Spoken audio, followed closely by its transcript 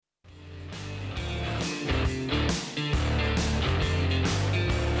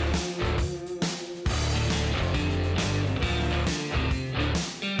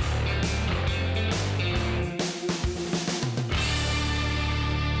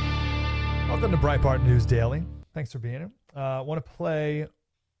Welcome to Breitbart News Daily. Thanks for being here. I want to play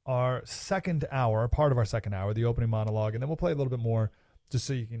our second hour, part of our second hour, the opening monologue, and then we'll play a little bit more just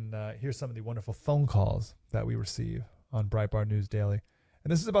so you can hear some of the wonderful phone calls that we receive on Breitbart News Daily.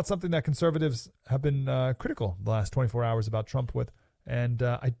 And this is about something that conservatives have been critical the last 24 hours about Trump with, and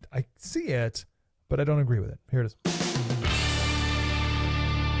I see it, but I don't agree with it. Here it is.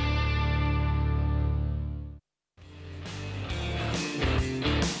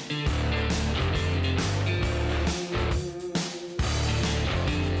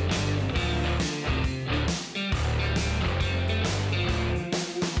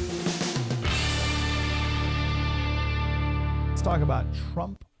 Talk about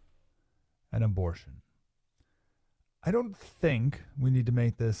Trump and abortion. I don't think we need to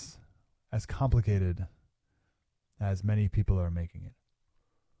make this as complicated as many people are making it.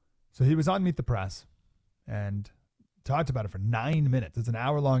 So he was on Meet the Press and talked about it for 9 minutes. It's an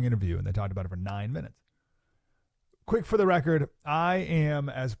hour-long interview, and they talked about it for 9 minutes. Quick for the record, I am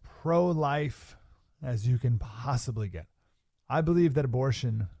as pro-life as you can possibly get. I believe that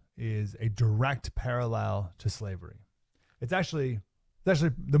abortion is a direct parallel to slavery. It's actually,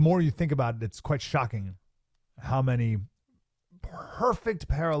 the more you think about it, it's quite shocking how many perfect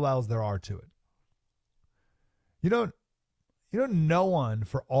parallels there are to it. You know, no one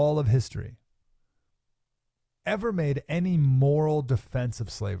for all of history ever made any moral defense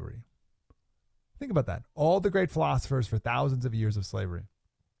of slavery. Think about that. All the great philosophers for thousands of years of slavery,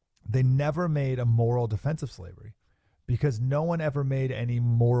 they never made a moral defense of slavery because no one ever made any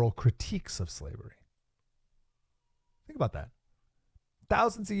moral critiques of slavery. Think about that.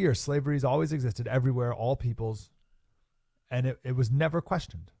 Thousands of years, slavery has always existed everywhere, all peoples, and it was never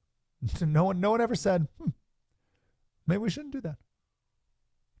questioned. No one ever said, maybe we shouldn't do that.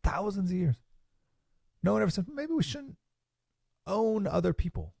 Thousands of years. No one ever said, maybe we shouldn't own other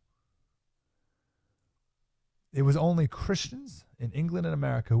people. It was only Christians in England and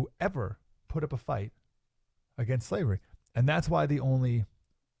America who ever put up a fight against slavery. And that's why the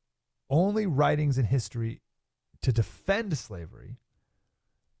only writings in history to defend slavery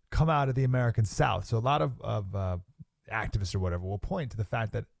come out of the American South. So a lot of activists or whatever will point to the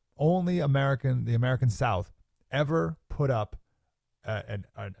fact that only the American South ever put up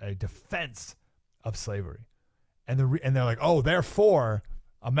a defense of slavery. And they're like, oh, therefore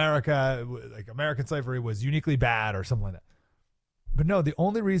American slavery was uniquely bad or something like that. But no, the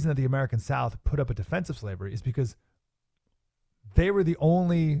only reason that the American South put up a defense of slavery is because they were the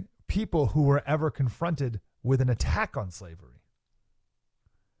only people who were ever confronted with an attack on slavery.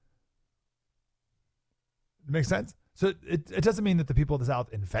 Makes sense? So it doesn't mean that the people of the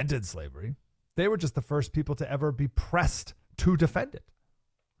South invented slavery. They were just the first people to ever be pressed to defend it.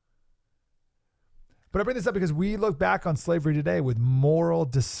 But I bring this up because we look back on slavery today with moral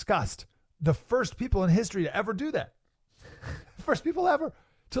disgust. The first people in history to ever do that. First people ever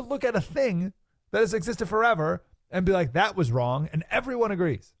to look at a thing that has existed forever and be like, that was wrong, and everyone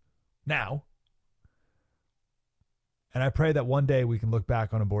agrees. Now, and I pray that one day we can look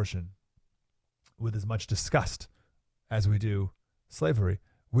back on abortion with as much disgust as we do slavery.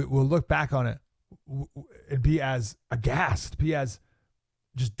 We'll look back on it and be as aghast, be as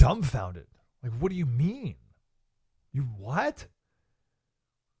just dumbfounded. Like, what do you mean? You what?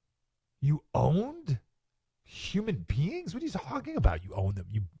 You owned human beings? What are you talking about? You owned them.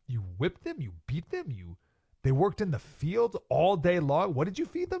 You whipped them. You beat them. They worked in the field all day long. What did you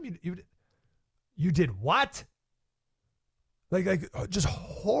feed them? You did what? Like just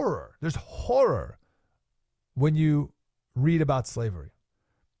horror. There's horror when you read about slavery.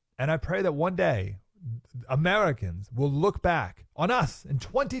 And I pray that one day Americans will look back on us in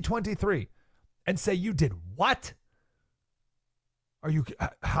 2023 and say, you did what?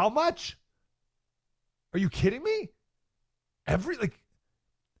 How much? Are you kidding me?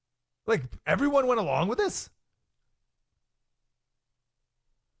 Like everyone went along with this?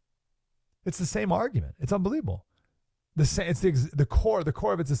 It's the same argument. It's unbelievable. The core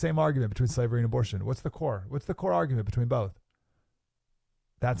of it's the same argument between slavery and abortion. What's the core? What's the core argument between both?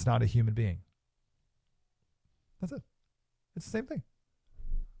 That's not a human being. That's it. It's the same thing.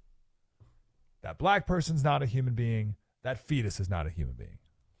 That black person's not a human being. That fetus is not a human being.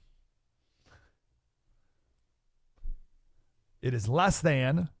 It is less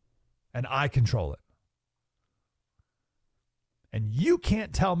than, and I control it. And you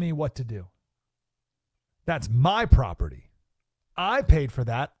can't tell me what to do. That's my property. I paid for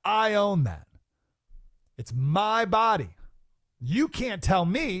that. I own that. It's my body. You can't tell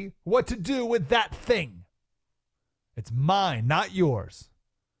me what to do with that thing. It's mine, not yours.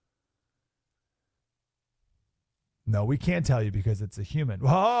 No, we can't tell you because it's a human.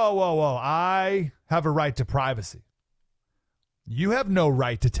 Whoa, whoa, whoa. I have a right to privacy. You have no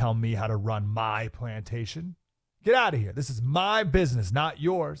right to tell me how to run my plantation. Get out of here. This is my business, not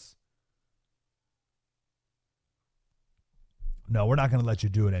yours. No, we're not going to let you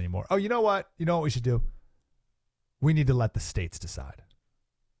do it anymore. Oh, you know what? You know what we should do? We need to let the states decide.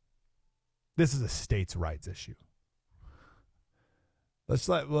 This is a states' rights issue.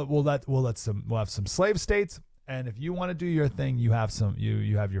 We'll have some slave states, and if you want to do your thing, you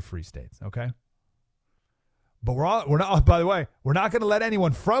have your free states, okay? But we're not. By the way, we're not going to let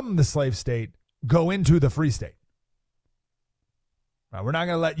anyone from the slave state go into the free state. Right, we're not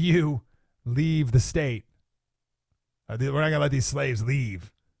going to let you leave the state. We're not going to let these slaves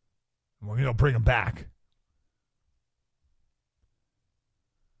leave. We're going to bring them back.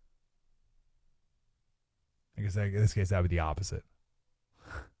 I guess in this case that would be the opposite.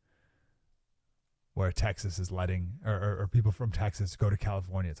 Where Texas is letting, or people from Texas go to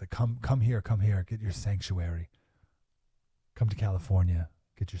California. It's like, come here, get your sanctuary. Come to California,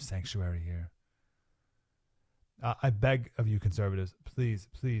 get your sanctuary here. I beg of you conservatives, please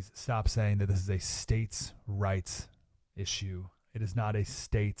stop saying that this is a states' rights issue. It is not a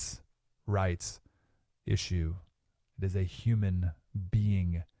states' rights issue. It is a human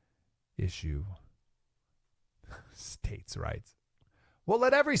being issue. States' rights. Well,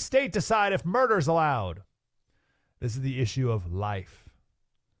 let every state decide if murder is allowed. This is the issue of life.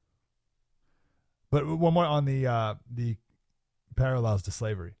 But one more on the parallels to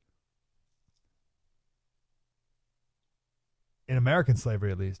slavery. In American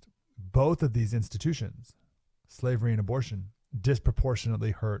slavery, at least, both of these institutions, slavery and abortion,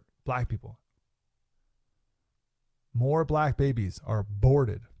 disproportionately hurt black people. More black babies are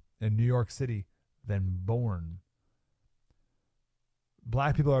aborted in New York City than born.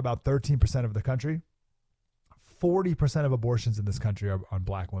 Black people are about 13% of the country. 40% of abortions in this country are on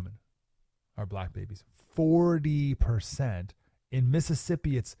black women, are black babies. 40%. In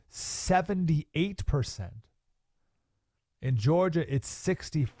Mississippi, it's 78%. In Georgia, it's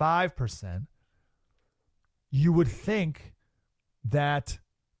 65%. You would think that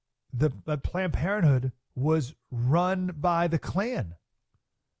that Planned Parenthood was run by the Klan.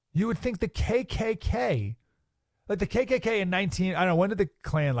 You would think the KKK, like the KKK in I don't know, when did the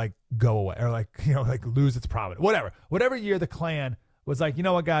Klan go away or lose its prominence? Whatever year the Klan was like, you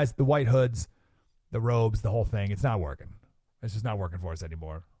know what, guys, the white hoods, the robes, the whole thing, it's not working. It's just not working for us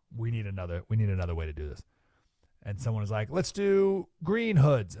anymore. We need another way to do this. And someone was like, let's do green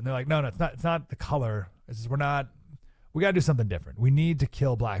hoods. And they're like, no, it's not the color. It's just we got to do something different. We need to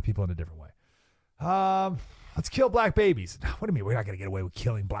kill black people in a different way. Let's kill black babies. What do you mean? We're not going to get away with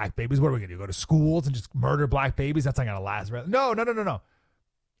killing black babies. What are we going to do? Go to schools and just murder black babies? That's not going to last. No.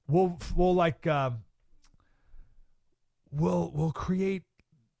 We'll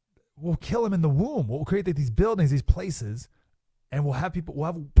kill them in the womb. We'll create these buildings, these places, and we'll have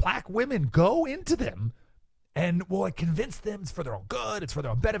black women go into them. And we'll convince them it's for their own good, it's for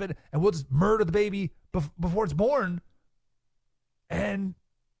their own benefit, and we'll just murder the baby before it's born, and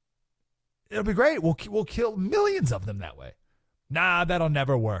it'll be great. We'll kill millions of them that way. Nah, that'll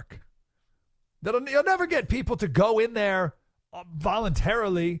never work. You'll never get people to go in there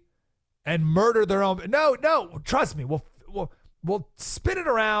voluntarily and murder their own. No, trust me. We'll spin it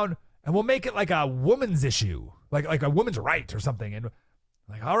around and we'll make it like a woman's issue, like a woman's right or something. And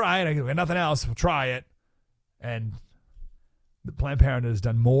all right, I got nothing else. We'll try it. And the Planned Parenthood has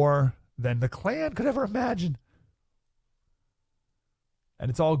done more than the Klan could ever imagine. And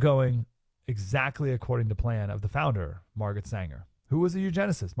it's all going exactly according to plan of the founder, Margaret Sanger, who was a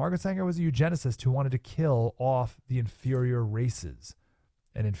eugenicist. Margaret Sanger was a eugenicist who wanted to kill off the inferior races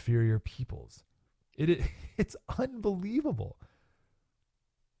and inferior peoples. It's unbelievable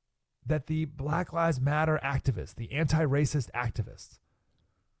that the Black Lives Matter activists, the anti-racist activists,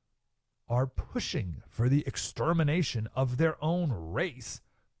 are pushing for the extermination of their own race,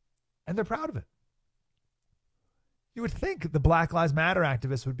 and they're proud of it. You would think the Black Lives Matter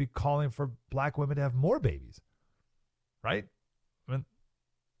activists would be calling for black women to have more babies, right? I mean,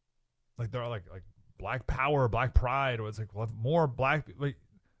 they're like black power, black pride, or it's like, we'll have more black,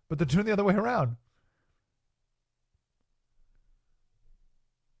 but they're doing the other way around.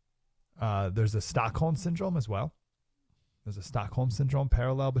 There's a Stockholm syndrome as well. There's a Stockholm syndrome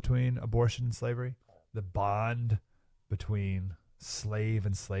parallel between abortion and slavery. The bond between slave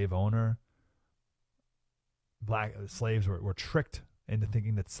and slave owner. Black slaves were tricked into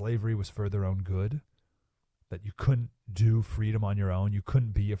thinking that slavery was for their own good, that you couldn't do freedom on your own. You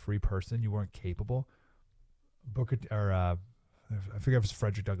couldn't be a free person. You weren't capable. I forget if it was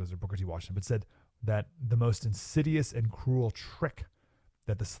Frederick Douglass or Booker T. Washington, but said that the most insidious and cruel trick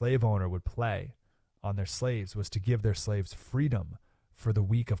that the slave owner would play on their slaves was to give their slaves freedom for the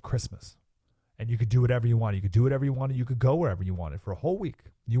week of Christmas. And you could do whatever you wanted. You could do whatever you wanted. You could go wherever you wanted for a whole week.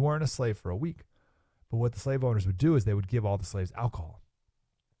 You weren't a slave for a week. But what the slave owners would do is they would give all the slaves alcohol.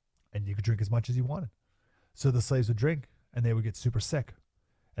 And you could drink as much as you wanted. So the slaves would drink and they would get super sick.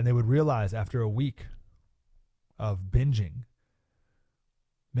 And they would realize after a week of binging,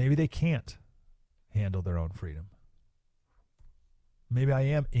 maybe they can't handle their own freedom. Maybe I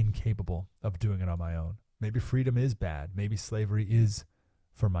am incapable of doing it on my own. Maybe freedom is bad. Maybe slavery is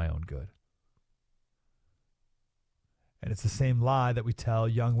for my own good. And it's the same lie that we tell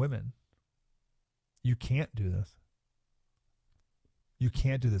young women. You can't do this. You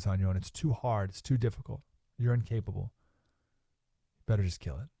can't do this on your own. It's too hard. It's too difficult. You're incapable. You better just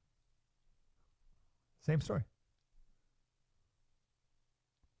kill it. Same story.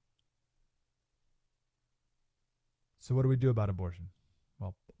 So what do we do about abortion?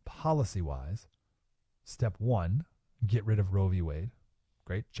 Well, policy-wise, step one, get rid of Roe v. Wade.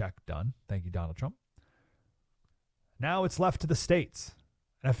 Great, check, done. Thank you, Donald Trump. Now it's left to the states.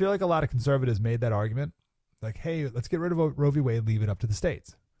 And I feel like a lot of conservatives made that argument. Like, hey, let's get rid of Roe v. Wade, leave it up to the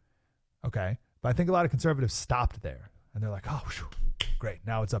states. Okay, but I think a lot of conservatives stopped there. And they're like, oh, whew, great,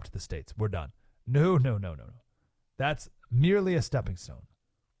 now it's up to the states. We're done. No. That's merely a stepping stone.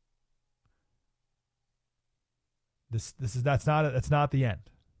 That's not the end,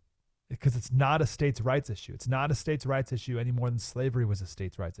 because it's not a states' rights issue. It's not a states' rights issue any more than slavery was a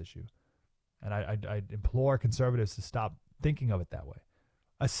states' rights issue. And I implore conservatives to stop thinking of it that way.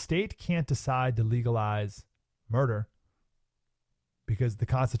 A state can't decide to legalize murder because the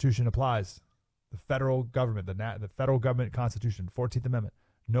Constitution applies. The federal government, the federal government Constitution, 14th Amendment.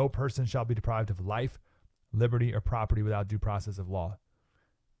 No person shall be deprived of life, liberty, or property without due process of law.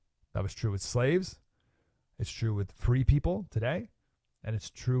 That was true with slaves. It's true with free people today, and it's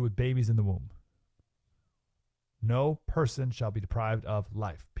true with babies in the womb. No person shall be deprived of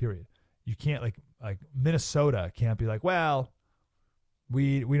life, period. You can't, like Minnesota can't be like, well,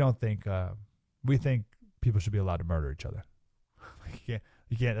 we don't think, we think people should be allowed to murder each other. You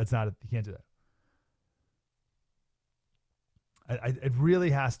can't do that. It really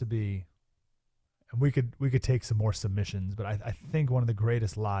has to be, and we could take some more submissions, but I think one of the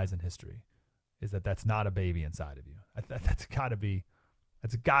greatest lies in history is that that's not a baby inside of you. That's got to be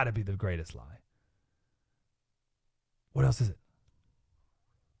the greatest lie. What else is it?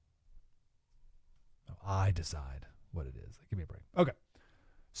 Oh, I decide what it is. Give me a break. Okay.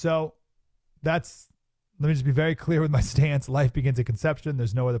 So let me just be very clear with my stance. Life begins at conception.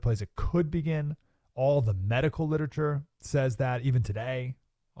 There's no other place it could begin. All the medical literature says that, even today.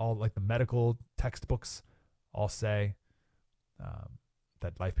 All like the medical textbooks all say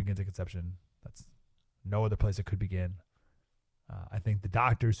that life begins at conception. That's no other place it could begin. I think the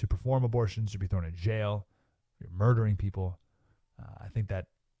doctors who perform abortions should be thrown in jail. You're murdering people. I think that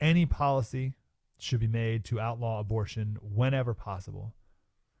any policy should be made to outlaw abortion whenever possible.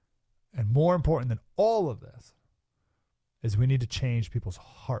 And more important than all of this is we need to change people's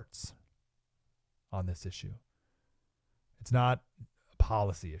hearts on this issue. It's not a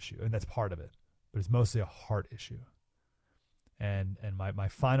policy issue, and that's part of it, but it's mostly a heart issue. And my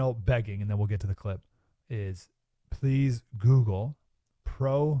final begging, and then we'll get to the clip, is please Google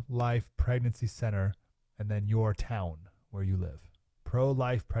pro-life pregnancy center and then your town where you live.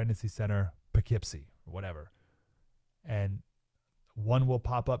 Pro-life pregnancy center Poughkeepsie or whatever. And one will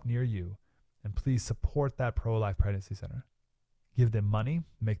pop up near you. And please support that pro-life pregnancy center. Give them money.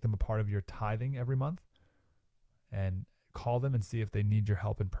 Make them a part of your tithing every month. And call them and see if they need your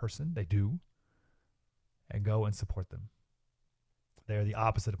help in person. They do. And go and support them. They are the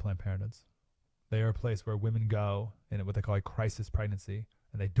opposite of Planned Parenthoods. They are a place where women go in what they call a crisis pregnancy,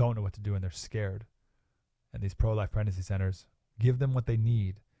 and they don't know what to do, and they're scared. And these pro-life pregnancy centers give them what they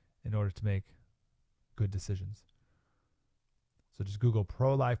need in order to make good decisions. So just Google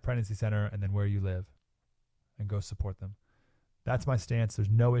pro-life pregnancy center and then where you live and go support them. That's my stance. There's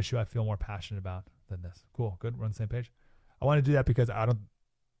no issue I feel more passionate about than this. Cool. Good. We're on the same page. I want to do that because I don't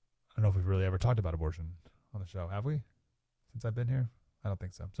know if we've really ever talked about abortion on the show. Have we? Since I've been here? I don't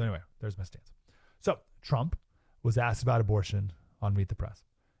think so. So anyway, there's my stance. So Trump was asked about abortion on Meet the Press,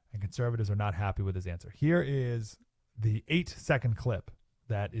 and conservatives are not happy with his answer. Here is the 8-second clip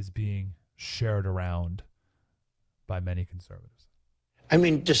that is being shared around by many conservatives. I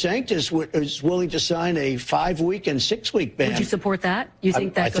mean, DeSantis is willing to sign a 5-week and 6-week ban. Would you support that? You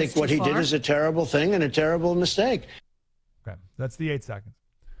think that I goes think what too he far? did is a terrible thing and a terrible mistake. Okay, that's the 8 seconds.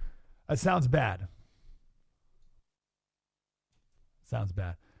 That sounds bad. Sounds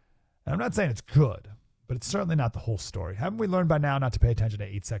bad. And I'm not saying it's good, but it's certainly not the whole story. Haven't we learned by now not to pay attention to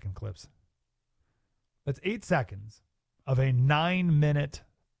 8-second clips? That's 8 seconds of a 9-minute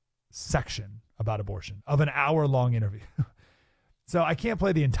section about abortion, of an hour-long interview. So I can't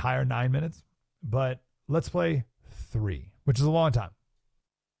play the entire 9 minutes, but let's play 3, which is a long time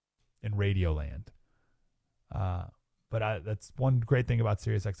in radio land. But that's one great thing about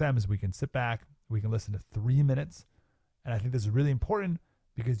SiriusXM is we can sit back, we can listen to 3 minutes, and I think this is really important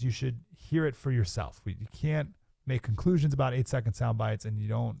because you should hear it for yourself. You can't make conclusions about 8-second sound bites, and you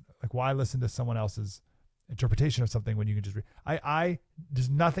don't, like, why listen to someone else's interpretation of something when you can just read? There's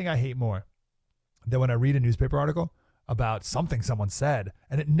nothing I hate more than when I read a newspaper article about something someone said,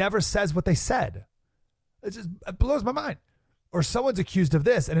 and it never says what they said. It blows my mind. Or someone's accused of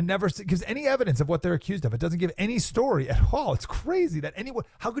this, and it never gives any evidence of what they're accused of. It doesn't give any story at all. It's crazy that anyone,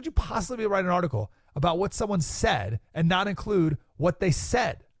 how could you possibly write an article about what someone said and not include what they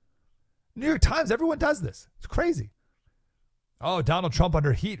said? New York Times, everyone does this. It's crazy. Oh, Donald Trump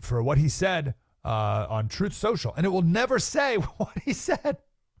under heat for what he said on Truth Social. And it will never say what he said.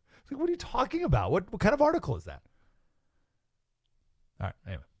 Like, what are you talking about? What kind of article is that? All right,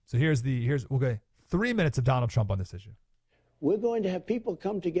 anyway. So we'll go 3 minutes of Donald Trump on this issue. We're going to have people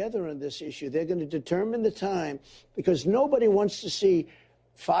come together on this issue. They're going to determine the time because nobody wants to see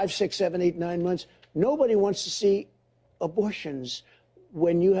 5, 6, 7, 8, 9 months. Nobody wants to see abortions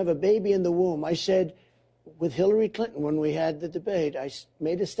when you have a baby in the womb. I said with Hillary Clinton when we had the debate, I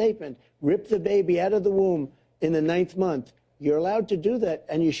made a statement, rip the baby out of the womb in the 9th month. You're allowed to do that,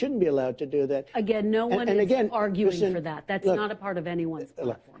 and you shouldn't be allowed to do that. Again, no one is arguing for that. That's not a part of anyone's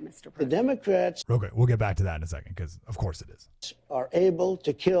platform, Mr. President. The Democrats... Okay, we'll get back to that in a second, because of course it is. ...are able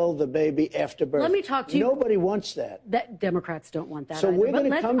to kill the baby after birth. Let me talk to you. Nobody wants that. Democrats don't want that So either. we're going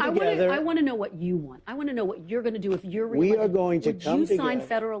to come together. I want to know what you want. I want to know what you're going to do if you're reelected. We are going to come together. Would you sign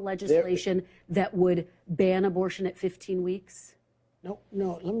federal legislation that would ban abortion at 15 weeks? No.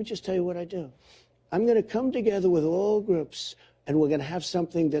 Let me just tell you what I do. I'm going to come together with all groups, and we're going to have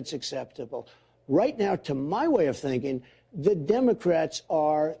something that's acceptable. Right now, to my way of thinking, the Democrats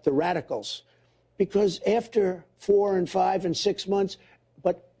are the radicals, because after 4 and 5 and 6 months,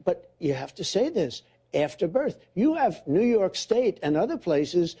 but you have to say this, after birth. You have New York State and other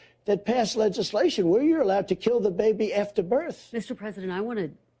places that pass legislation where you're allowed to kill the baby after birth. Mr. President, I want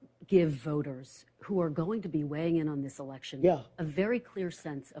to give voters who are going to be weighing in on this election a very clear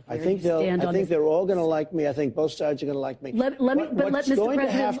sense of where you stand on this. I think they're all going to like me. I think both sides are going to like me. What's going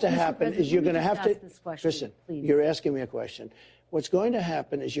to have to happen is you're going to have to... Listen, you're asking me a question. What's going to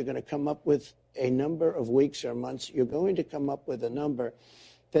happen is you're going to come up with a number of weeks or months. You're going to come up with a number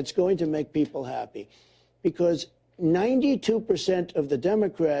that's going to make people happy, because 92% of the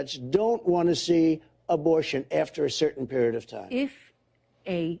Democrats don't want to see abortion after a certain period of time. If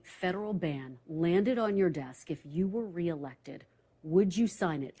a federal ban landed on your desk, if you were reelected, would you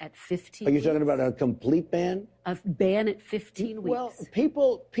sign it at 15 weeks? Are you weeks? talking about a complete ban? A ban at 15 weeks. Well,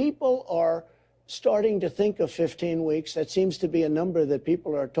 people are starting to think of 15 weeks. That seems to be a number that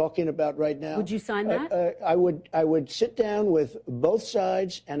people are talking about right now. Would you sign that? I would sit down with both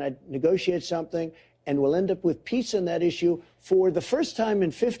sides and I'd negotiate something, and we'll end up with peace on that issue for the first time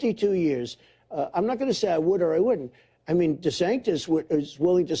in 52 years. I'm not going to say I would or I wouldn't. I mean, DeSantis is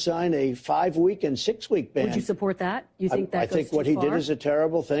willing to sign a 5-week and 6-week ban. Would you support that? You think that goes too far? I think what he did is a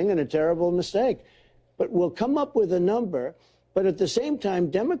terrible thing and a terrible mistake. But we'll come up with a number. But at the same time,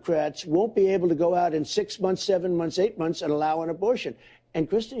 Democrats won't be able to go out in 6 months, 7 months, 8 months and allow an abortion. And,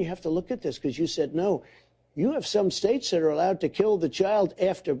 Kristen, you have to look at this because you said no. You have some states that are allowed to kill the child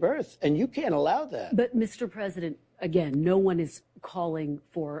after birth, and you can't allow that. But, Mr. President, again, no one is calling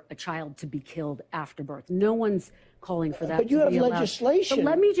for a child to be killed after birth. No one's calling for that. But you have legislation. But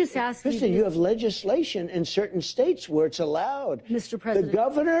let me just ask you. Kristen, you have legislation in certain states where it's allowed. Mr. President. The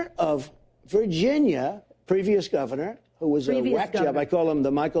governor of Virginia, previous governor, who was a whack job. I call him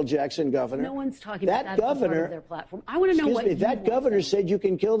the Michael Jackson governor. No one's talking about that as part of their platform. I want to know what you that governor said you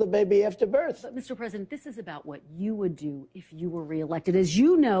can kill the baby after birth. But, Mr. President, this is about what you would do if you were reelected. As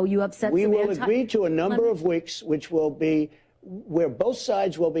you know, you upset We will agree to a number of weeks, which will be where both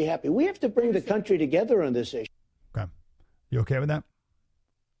sides will be happy. We have to bring the country together on this issue. Okay. You okay with that?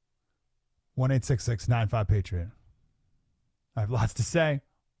 1-866-95-PATRIOT. I have lots to say,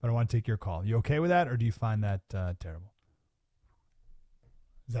 but I want to take your call. You okay with that, or do you find that terrible?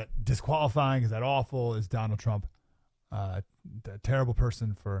 Is that disqualifying? Is that awful? Is Donald Trump a terrible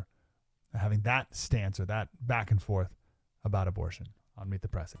person for having that stance or that back and forth about abortion on Meet the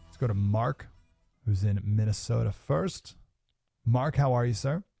Press? Let's go to Mark, who's in Minnesota first. Mark, how are you,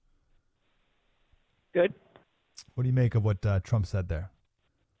 sir? Good. What do you make of what Trump said there?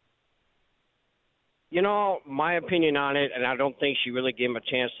 My opinion on it, and I don't think she really gave him a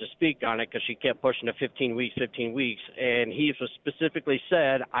chance to speak on it because she kept pushing the 15 weeks, and he specifically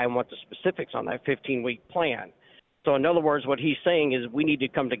said, I want the specifics on that 15-week plan. So in other words, what he's saying is we need to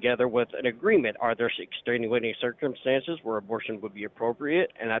come together with an agreement. Are there extenuating circumstances where abortion would be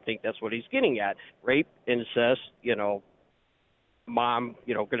appropriate? And I think that's what he's getting at. Rape, incest, mom,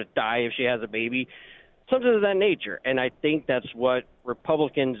 going to die if she has a baby, something of that nature. And I think that's what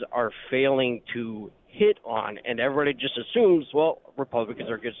Republicans are failing to hit on. And everybody just assumes, well,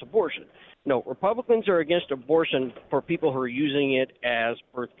 Republicans are against abortion. No, Republicans are against abortion for people who are using it as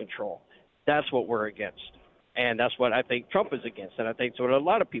birth control. That's what we're against. And that's what I think Trump is against. And I think that's what a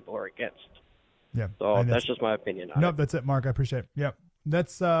lot of people are against. Yeah. So that's just my opinion on it. No, that's it, Mark. I appreciate it. Yeah.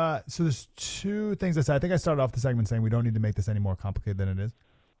 That's so there's two things I said. I think I started off the segment saying we don't need to make this any more complicated than it is.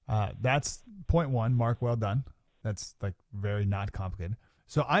 That's point one. Mark, well done. That's like very not complicated.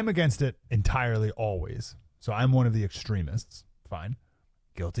 So I'm against it entirely always. So I'm one of the extremists. Fine.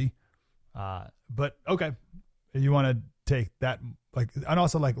 Guilty. But okay. You want to take that, and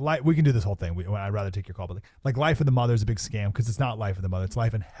also we can do this whole thing. I'd rather take your call, but like life of the mother is a big scam because it's not life of the mother. It's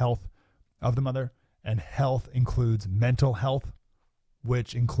life and health of the mother. And health includes mental health,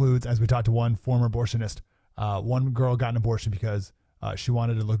 which includes, as we talked to one former abortionist, one girl got an abortion because she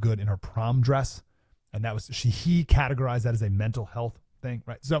wanted to look good in her prom dress. And that was, he categorized that as a mental health thing,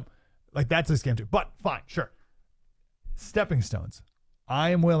 right? So that's a scam too, but fine, sure. Stepping stones. I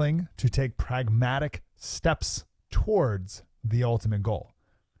am willing to take pragmatic steps towards the ultimate goal.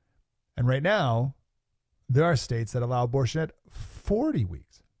 And right now, there are states that allow abortion at 40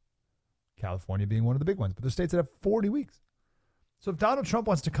 weeks. California being one of the big ones, but there's states that have 40 weeks. So if Donald Trump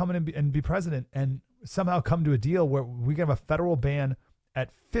wants to come in and be president and somehow come to a deal where we can have a federal ban at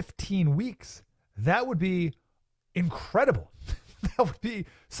 15 weeks, that would be incredible. That would be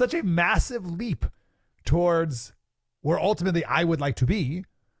such a massive leap towards where ultimately I would like to be.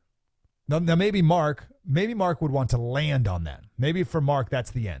 Now maybe Mark would want to land on that. Maybe for Mark,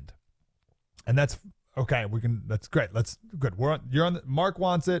 that's the end. And that's okay. That's great. Good. Mark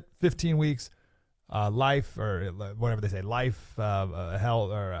wants it 15 weeks, life or whatever they say, life,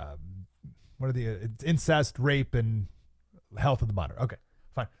 health, or what are it's incest, rape, and health of the mother. Okay,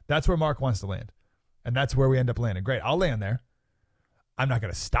 fine. That's where Mark wants to land. And that's where we end up landing. Great. I'll land there. I'm not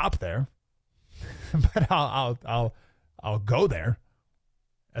going to stop there, but I'll go there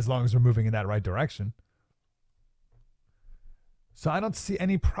as long as we're moving in that right direction. So I don't see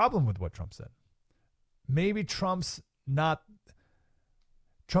any problem with what Trump said. Maybe Trump's a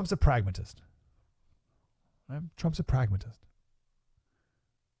pragmatist. Right? Trump's a pragmatist.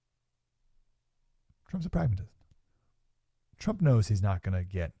 Trump knows he's not going to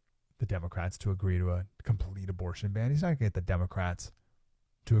get the Democrats to agree to a complete abortion ban. He's not going to get the Democrats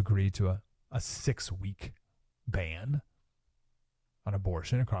to agree to a 6-week ban on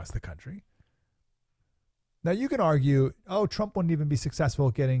abortion across the country. Now, you can argue, Trump wouldn't even be successful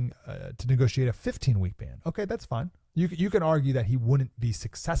at getting to negotiate a 15-week ban. Okay, that's fine. You can argue that he wouldn't be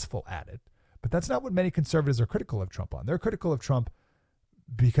successful at it, but that's not what many conservatives are critical of Trump on. They're critical of Trump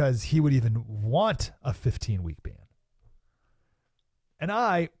because he would even want a 15-week ban. And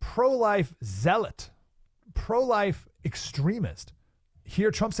I, pro-life zealot, pro-life extremist, hear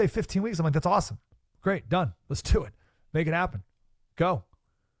Trump say 15 weeks. I'm like, that's awesome. Great, done. Let's do it. Make it happen. Go.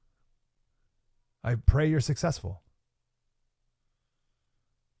 I pray you're successful.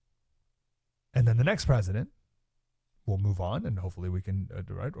 And then the next president will move on, and hopefully we can,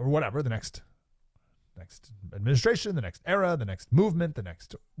 or whatever, the next administration, the next era, the next movement, the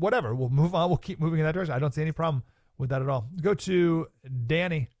next whatever. We'll move on. We'll keep moving in that direction. I don't see any problem with that at all. Go to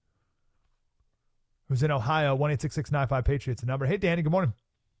Danny, who's in Ohio, 1-866-95-PATRIOTS, the number. Hey, Danny, good morning.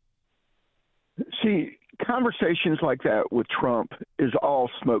 See, conversations like that with Trump is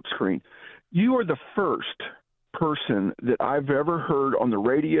all smokescreen. You are the first person that I've ever heard on the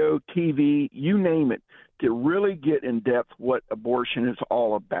radio, TV, you name it, to really get in depth what abortion is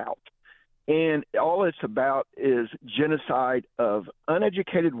all about. And all it's about is genocide of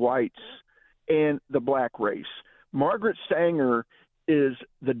uneducated whites and the black race. Margaret Sanger is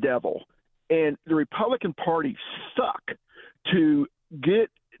the devil. And the Republican Party suck to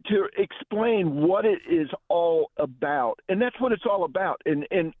explain what it is all about. And that's what it's all about.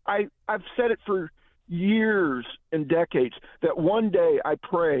 And I've said it for years and decades that one day I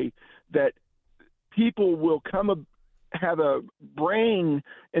pray that people will have a brain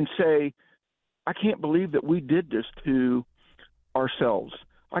and say, I can't believe that we did this to ourselves.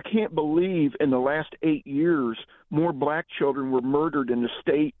 I can't believe in the last 8 years more black children were murdered in the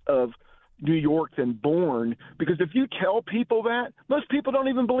state of New York than born. Because if you tell people that, most people don't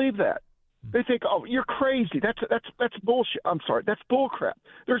even believe that. They think, oh, you're crazy. That's bullshit. I'm sorry. That's bullcrap.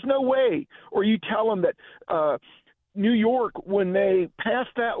 There's no way. Or you tell them that New York, when they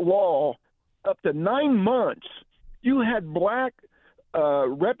passed that law, up to 9 months, you had black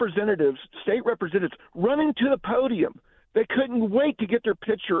representatives, state representatives, running to the podium. They couldn't wait to get their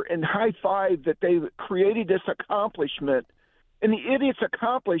picture and high five that they created this accomplishment. And the idiots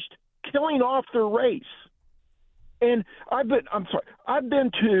accomplished killing off their race. And I've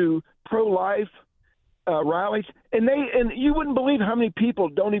been to pro-life rallies, and you wouldn't believe how many people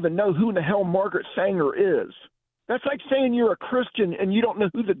don't even know who in the hell Margaret Sanger is. That's like saying you're a Christian and you don't know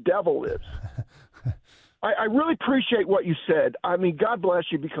who the devil is. I really appreciate what you said. I mean, God bless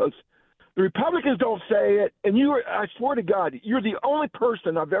you, because the Republicans don't say it, and I swear to God, you're the only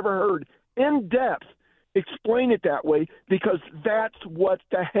person I've ever heard in depth explain it that way, because that's what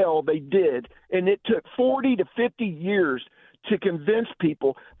the hell they did. And it took 40 to 50 years to convince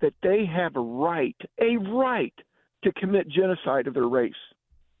people that they have a right to commit genocide of their race.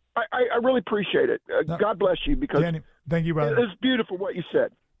 I really appreciate it. God bless you, because Danny, thank you, brother. It's beautiful what you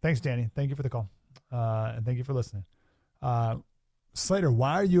said. Thanks, Danny. Thank you for the call. And thank you for listening. Slater,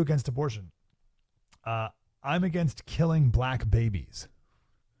 why are you against abortion? I'm against killing black babies.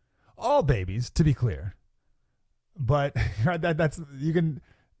 All babies, to be clear. But that's you can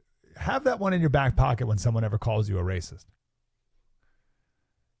have that one in your back pocket when someone ever calls you a racist.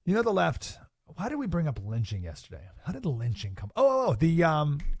 You know, the left. Why did we bring up lynching yesterday? How did lynching come?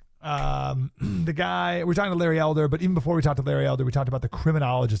 The guy. We're talking to Larry Elder, but even before we talked to Larry Elder, we talked about the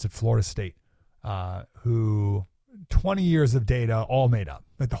criminologist at Florida State, who 20 years of data all made up.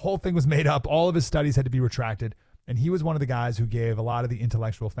 Like, the whole thing was made up. All of his studies had to be retracted. And he was one of the guys who gave a lot of the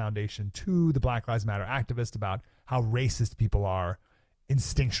intellectual foundation to the Black Lives Matter activists about how racist people are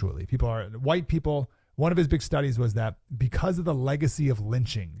instinctually. White people. One of his big studies was that because of the legacy of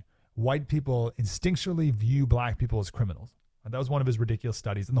lynching, white people instinctually view black people as criminals. And that was one of his ridiculous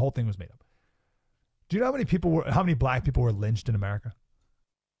studies, and the whole thing was made up. Do you know how many black people were lynched in America?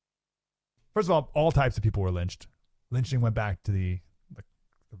 First of all types of people were lynched. Lynching went back to the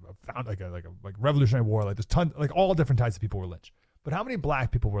Revolutionary War. Like, there's tons, like, all different types of people were lynched. But how many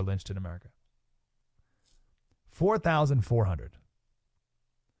black people were lynched in America? 4,400.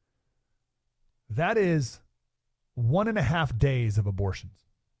 That is 1.5 days of abortions.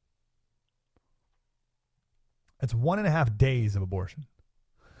 That's 1.5 days of abortion.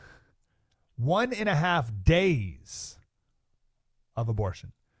 1.5 days of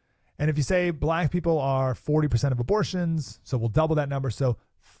abortion. And if you say black people are 40% of abortions, so we'll double that number. So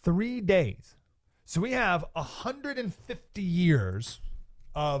 3 days. So we have 150 years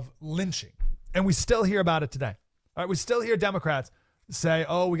of lynching, and we still hear about it today. All right, we still hear Democrats say,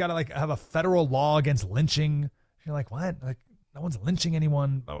 "Oh, we got to have a federal law against lynching." You're like, "What? Like, no one's lynching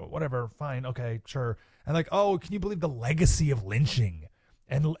anyone. Oh, whatever, fine, okay, sure." And like, "Oh, can you believe the legacy of lynching?"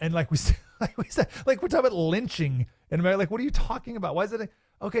 And like we said, we're talking about lynching in America. Like, what are you talking about? Why is it?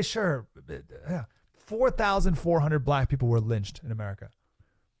 Okay, sure. Yeah. 4,400 black people were lynched in America.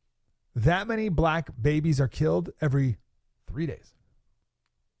 That many black babies are killed every 3 days.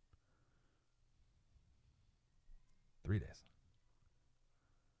 3 days.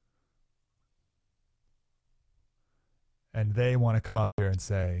 And they want to come up here and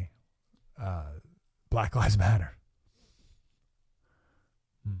say, Black Lives Matter.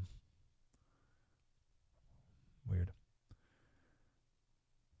 Weird.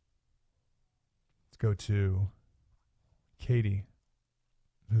 Let's go to Katie,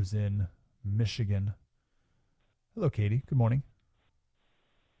 who's in Michigan. Hello, Katie. Good morning.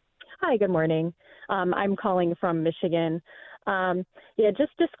 Hi, good morning. I'm calling from Michigan.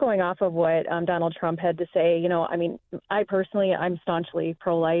 Just going off of what Donald Trump had to say, I personally, I'm staunchly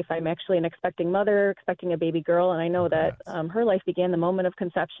pro-life. I'm actually an expecting mother, expecting a baby girl, and I know that her life began the moment of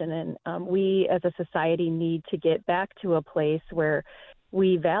conception, and we as a society need to get back to a place where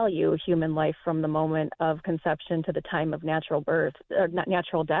we value human life from the moment of conception to the time of natural birth, or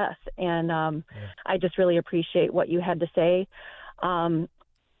natural death. And I just really appreciate what you had to say.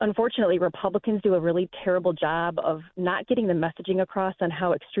 Unfortunately, Republicans do a really terrible job of not getting the messaging across on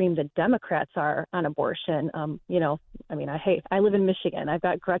how extreme the Democrats are on abortion. I live in Michigan. I've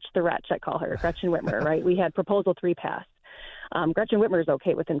got Gretch the Wretch, I call her, Gretchen Whitmer, right? We had Proposal 3 passed. Gretchen Whitmer is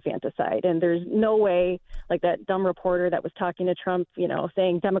okay with infanticide. And there's no way, like that dumb reporter that was talking to Trump,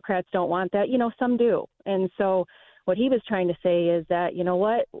 saying Democrats don't want that. Some do. And so what he was trying to say is that,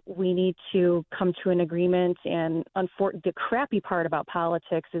 we need to come to an agreement. And the crappy part about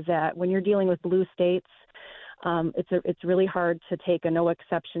politics is that when you're dealing with blue states, it's really hard to take a no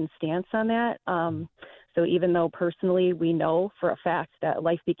exception stance on that. So even though personally we know for a fact that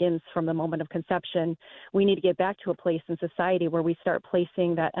life begins from the moment of conception, we need to get back to a place in society where we start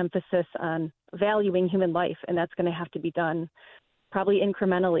placing that emphasis on valuing human life. And that's going to have to be done probably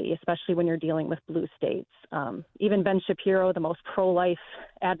incrementally, especially when you're dealing with blue states. Even Ben Shapiro, the most pro-life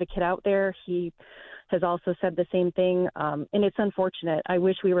advocate out there, he has also said the same thing. And it's unfortunate. I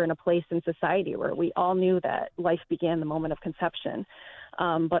wish we were in a place in society where we all knew that life began the moment of conception.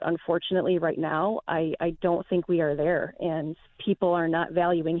 But unfortunately, right now, I don't think we are there. And people are not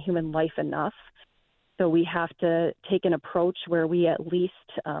valuing human life enough. So we have to take an approach where we at least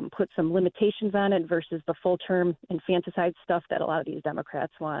put some limitations on it versus the full-term infanticide stuff that a lot of these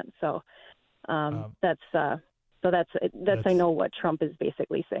Democrats want. So that's I know what Trump is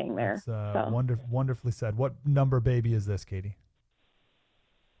basically saying there. Wonderfully said. What number baby is this, Katie?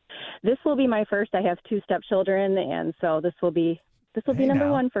 This will be my first. I have 2 stepchildren, and so this will be number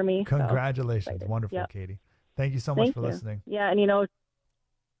 1 for me. Congratulations. So. Wonderful, yep. Katie. Thank you so much for listening. Yeah, and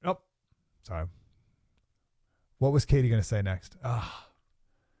Oh, sorry. What was Katie going to say next?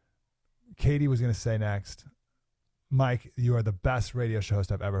 Katie was going to say next, Mike, you are the best radio show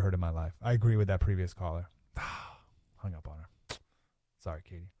host I've ever heard in my life. I agree with that previous caller. Hung up on her. Sorry,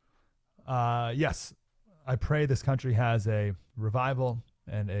 Katie. Yes, I pray this country has a revival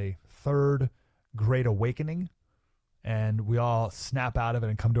and a third great awakening, and we all snap out of it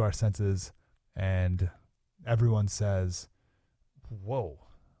and come to our senses, and everyone says, whoa,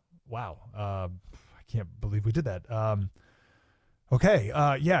 wow, I can't believe we did that. Okay,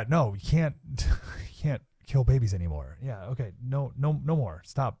 yeah, no, you can't kill babies anymore. Yeah, okay, no more.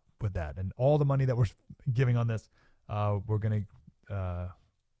 Stop with that. And all the money that we're giving on this, we're gonna.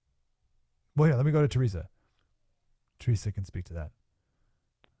 Well, yeah, let me go to Teresa. Teresa can speak to that.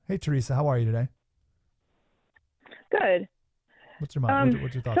 Hey, Teresa, how are you today? Good. What's your mind?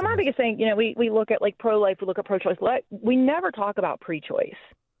 What's your thoughts? So my biggest thing, we look at like pro-life, we look at pro-choice. We never talk about pre-choice.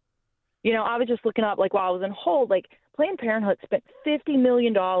 I was just looking up, like while I was on hold, like Planned Parenthood spent $50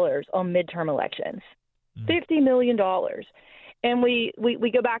 million on midterm elections. $50 million. And we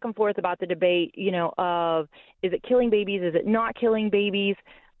go back and forth about the debate, of is it killing babies? Is it not killing babies?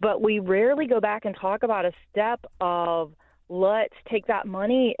 But we rarely go back and talk about a step of let's take that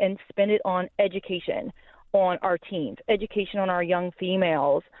money and spend it on education on our teens, education on our young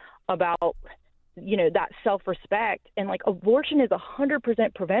females about, that self-respect. And like abortion is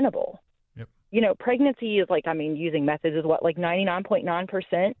 100% preventable. Yep. Pregnancy is using methods is like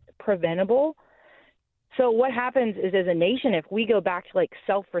 99.9% preventable. So what happens is as a nation, if we go back to like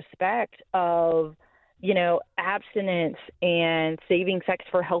self-respect of, abstinence and saving sex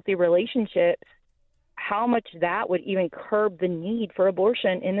for healthy relationships, how much that would even curb the need for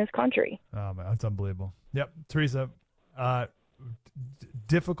abortion in this country. Oh, man, that's unbelievable. Yep. Teresa,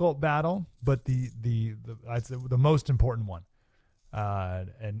 difficult battle, but I'd say the most important one,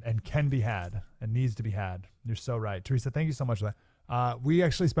 and can be had and needs to be had. You're so right. Teresa, thank you so much for that. We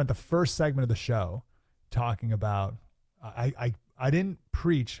actually spent the first segment of the show talking about, I didn't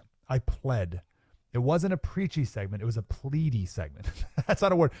preach, I pled. It wasn't a preachy segment. It was a pleady segment. That's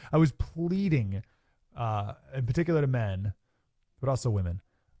not a word. I was pleading, in particular to men, but also women,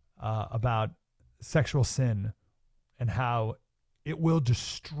 about sexual sin and how it will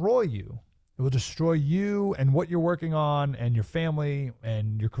destroy you. It will destroy you and what you're working on and your family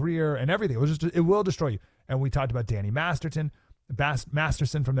and your career and everything. It will destroy you. And we talked about Danny Masterson from that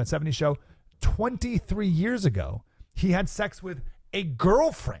 70s show. 23 years ago, he had sex with a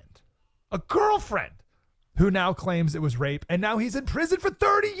girlfriend who now claims it was rape, and now he's in prison for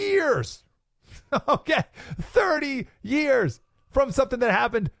 30 years. Okay, 30 years from something that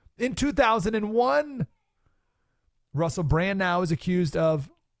happened in 2001. Russell Brand now is accused of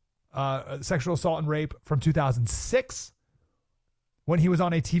sexual assault and rape from 2006, when he was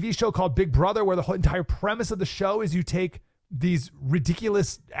on a TV show called Big Brother, where the whole entire premise of the show is you take these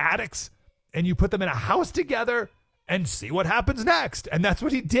ridiculous addicts and you put them in a house together and see what happens next. And that's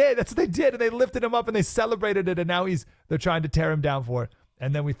what he did. That's what they did. And they lifted him up and they celebrated it. And now they're trying to tear him down for it.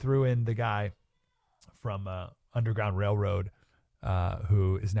 And then we threw in the guy from Underground Railroad,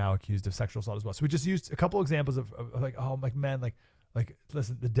 who is now accused of sexual assault as well. So we just used a couple examples of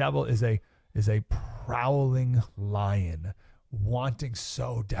listen, the devil is a prowling lion wanting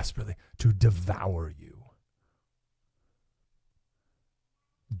so desperately to devour you.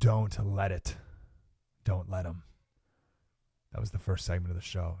 Don't let it. Don't let him. That was the first segment of the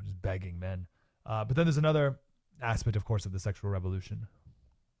show, just begging men. But then there's another aspect, of course, of the sexual revolution.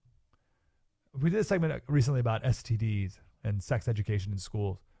 We did a segment recently about STDs and sex education in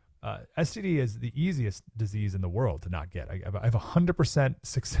schools. STD is the easiest disease in the world to not get. I have 100%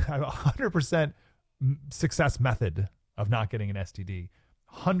 success. I have 100% success method of not getting an STD,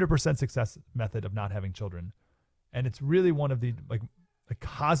 100% success method of not having children. And it's really one of the like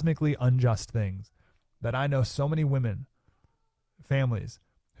cosmically unjust things that I know so many women, families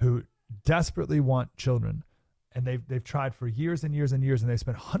who desperately want children, and they've tried for years and years and years, and they've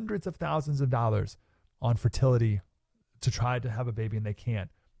spent hundreds of thousands of dollars on fertility to try to have a baby, and they can't.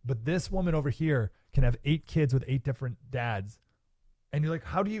 But this woman over here can have 8 kids with 8 different dads. And you're like,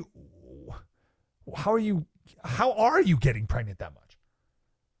 how are you getting pregnant that much?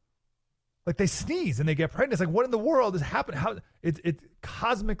 Like, they sneeze and they get pregnant. It's like, what in the world is happening? How it's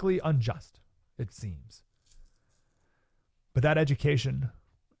cosmically unjust, it seems. But that education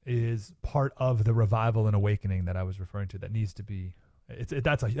is part of the revival and awakening that I was referring to. That needs to be.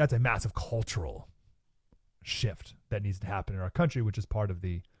 That's a massive cultural shift that needs to happen in our country, which is part of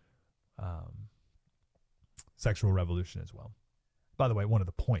the sexual revolution as well. By the way, one of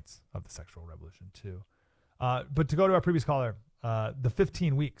the points of the sexual revolution too. But to go to our previous caller, the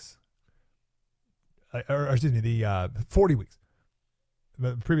 15 weeks. The 40 weeks.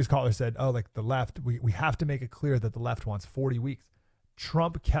 The previous caller said, like the left, we have to make it clear that the left wants 40 weeks.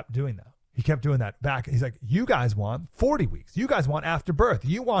 Trump kept doing that. He kept doing that back. He's like, you guys want 40 weeks. You guys want after birth.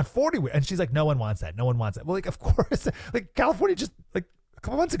 You want 40 weeks. And she's like, no one wants that. No one wants that. Well, like, of course, like California just like a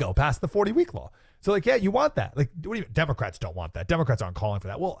couple months ago passed the 40-week law. So like, yeah, you want that. Like, what do you mean? Democrats don't want that. Democrats aren't calling for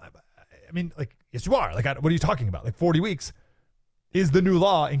that. Well, I mean, like, yes, you are. Like, what are you talking about? Like 40 weeks is the new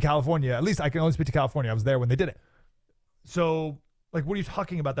law in California. At least I can only speak to California. I was there when they did it. So, like, what are you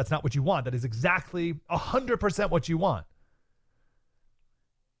talking about? That's not what you want. That is exactly 100% what you want.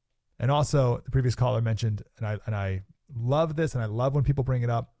 And also, the previous caller mentioned, and I love this, and I love when people bring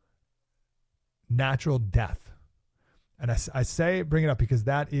it up, natural death. And I say bring it up because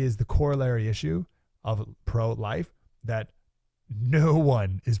that is the corollary issue of pro-life, that no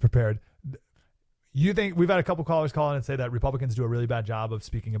one is prepared. You think we've had a couple callers call in and say that Republicans do a really bad job of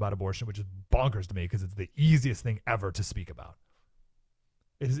speaking about abortion, which is bonkers to me because it's the easiest thing ever to speak about.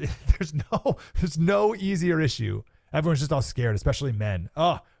 There's no easier issue. Everyone's just all scared, especially men.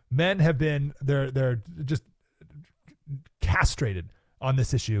 Men have been they're just castrated on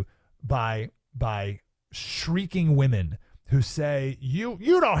this issue by shrieking women who say you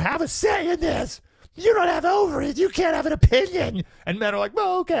don't have a say in this. You don't have ovaries. You can't have an opinion. And men are like,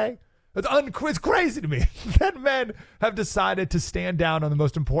 well, okay. It's crazy to me that men have decided to stand down on the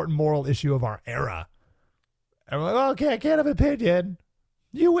most important moral issue of our era. And we're like, okay, I can't have an opinion.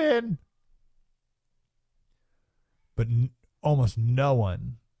 You win. But almost no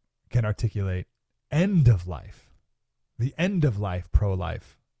one can articulate end of life, the end of life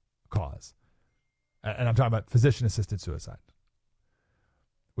pro-life cause. And I'm talking about physician-assisted suicide,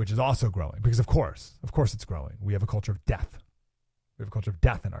 which is also growing because, of course it's growing. We have a culture of death. We have a culture of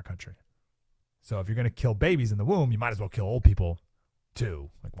death in our country. So if you're going to kill babies in the womb, you might as well kill old people too.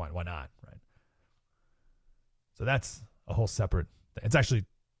 Like, why not, right? So that's a whole separate thing. It's actually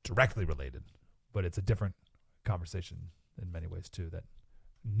directly related, but it's a different conversation in many ways too that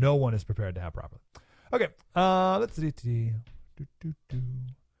no one is prepared to have properly. Okay, let's see.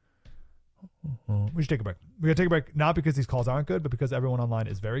 We should take a break. We're going to take a break, not because these calls aren't good, but because everyone online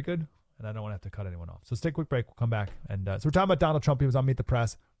is very good, and I don't want to have to cut anyone off. So let's take a quick break. We'll come back. And so we're talking about Donald Trump. He was on Meet the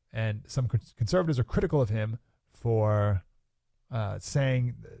Press, and some conservatives are critical of him for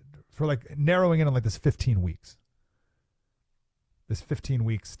like narrowing in on like this 15 weeks. This 15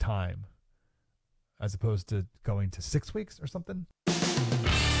 weeks time, as opposed to going to 6 weeks or something.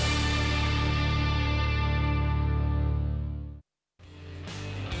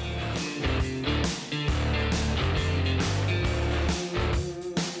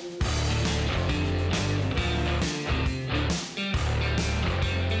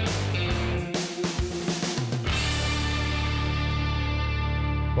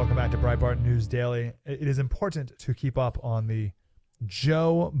 Welcome back to Breitbart News Daily. It is important to keep up on the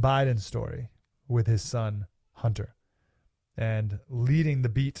Joe Biden story with his son, Hunter. And leading the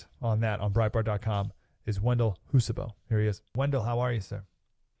beat on that on Breitbart.com is Wendell Husebø. Here he is. Wendell, how are you, sir?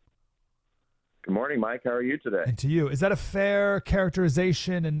 Good morning, Mike. How are you today? And to you, is that a fair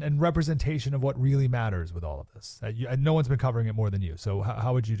characterization and representation of what really matters with all of this? No one's been covering it more than you. So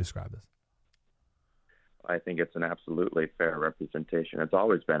how would you describe this? I think it's an absolutely fair representation. It's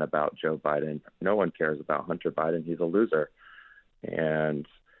always been about Joe Biden. No one cares about Hunter Biden. He's a loser. And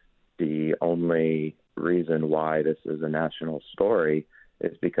the only reason why this is a national story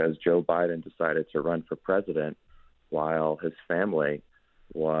is because Joe Biden decided to run for president while his family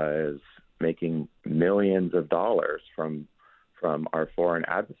was making millions of dollars from our foreign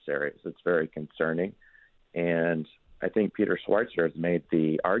adversaries. It's very concerning. And I think Peter Schweitzer has made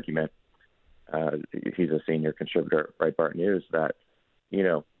the argument he's a senior contributor at Breitbart News, that,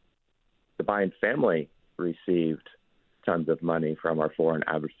 the Biden family received tons of money from our foreign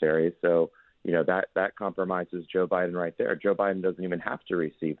adversaries. So, that compromises Joe Biden right there. Joe Biden doesn't even have to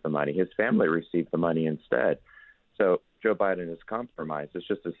receive the money. His family received the money instead. So Joe Biden is compromised. It's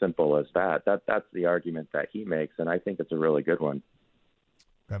just as simple as that. That's the argument that he makes, and I think it's a really good one.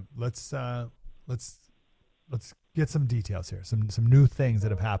 Okay, let's get some details here. Some new things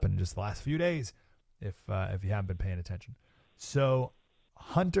that have happened in just the last few days, if you haven't been paying attention. So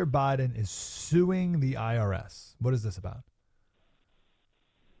Hunter Biden is suing the IRS. What is this about?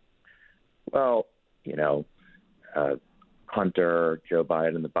 Well, Hunter, Joe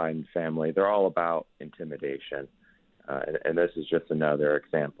Biden, the Biden family, they're all about intimidation. And this is just another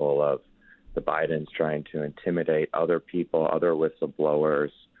example of the Bidens trying to intimidate other people, other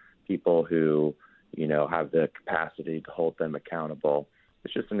whistleblowers, people who, have the capacity to hold them accountable.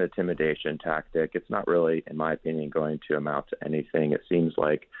 It's just an intimidation tactic. It's not really, in my opinion, going to amount to anything. It seems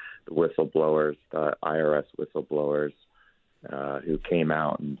like the whistleblowers, the IRS whistleblowers, who came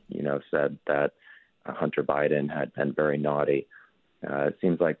out and, said that Hunter Biden had been very naughty. It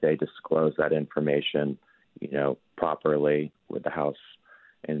seems like they disclosed that information, properly with the House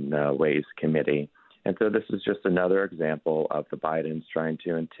and Ways Committee. And so this is just another example of the Bidens trying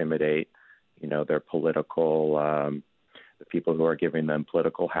to intimidate, their political, the people who are giving them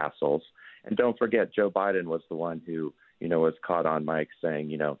political hassles. And don't forget, Joe Biden was the one who, was caught on mic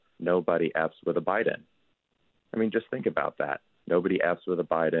saying, nobody F's with a Biden. I mean, just think about that. Nobody F's with a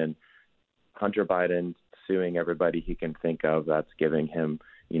Biden. Hunter Biden suing everybody he can think of that's giving him,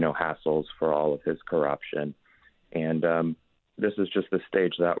 hassles for all of his corruption. And this is just the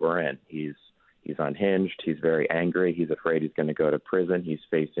stage that we're in. He's unhinged. He's very angry. He's afraid he's going to go to prison. He's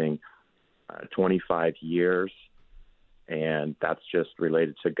facing 25 years, and that's just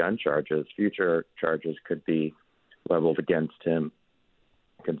related to gun charges. Future charges could be leveled against him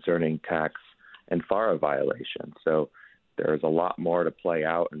concerning tax and FARA violations. So there's a lot more to play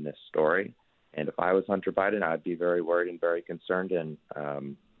out in this story. And if I was Hunter Biden, I'd be very worried and very concerned and,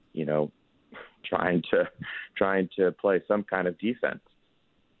 trying to play some kind of defense.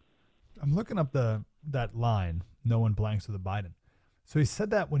 I'm looking up that line, no one blanks with a Biden. So he said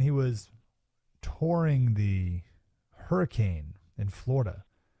that when he was touring the hurricane in Florida.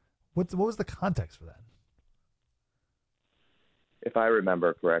 What was the context for that? If I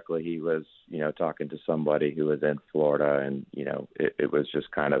remember correctly, he was, talking to somebody who was in Florida, and, it was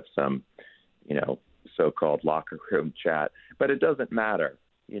just kind of some, so-called locker room chat. But it doesn't matter,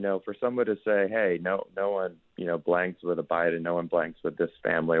 for someone to say, hey, no one, blanks with a Biden, no one blanks with this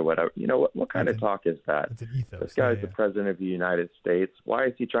family or whatever. What kind of talk is that? It's an ethos. This guy's the president of the United States. Why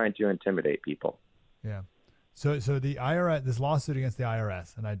is he trying to intimidate people? Yeah. So the IRS, this lawsuit against the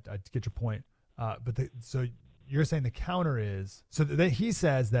IRS, and I get your point. So you're saying the counter is, he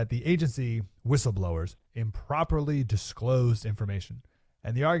says that the agency whistleblowers improperly disclosed information.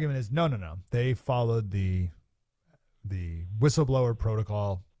 And the argument is, no. They followed the whistleblower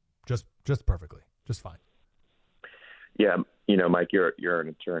protocol just perfectly, just fine. Yeah, Mike, you're an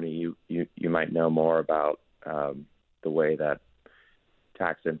attorney. You might know more about the way that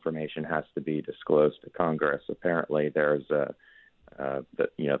tax information has to be disclosed to Congress. Apparently, there's the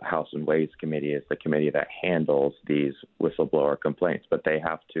House and Ways Committee is the committee that handles these whistleblower complaints, but they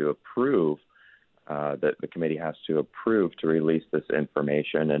have to approve. The committee has to approve to release this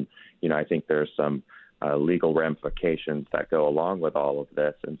information, and I think there's some legal ramifications that go along with all of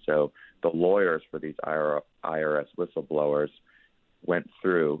this. And so the lawyers for these IRS whistleblowers went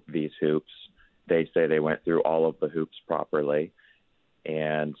through these hoops. They say they went through all of the hoops properly.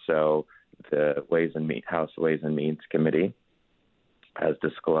 And so the House Ways and Means Committee has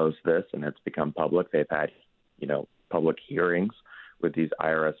disclosed this, and it's become public. They've had, public hearings with these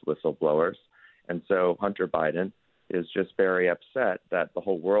IRS whistleblowers. And so Hunter Biden is just very upset that the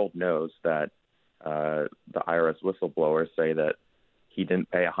whole world knows that the IRS whistleblowers say that he didn't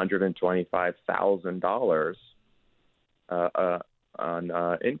pay $125,000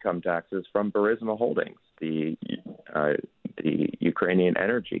 on income taxes from Burisma Holdings, the Ukrainian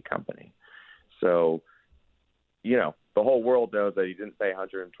energy company. So, the whole world knows that he didn't pay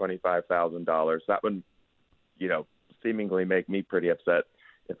 $125,000. That would, seemingly make me pretty upset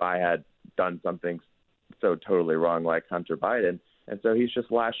if I had done something so totally wrong like Hunter Biden. And so he's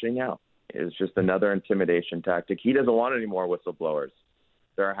just lashing out. It's just another intimidation tactic. He doesn't want any more whistleblowers.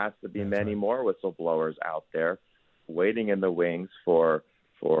 There has to be many more whistleblowers out there waiting in the wings for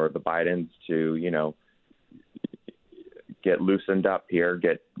the Bidens to, get loosened up here,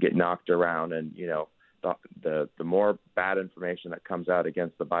 get knocked around, and, the more bad information that comes out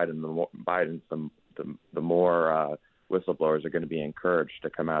against the the more whistleblowers are going to be encouraged to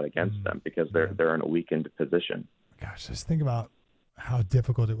come out against them because they're in a weakened position. Gosh, just think about how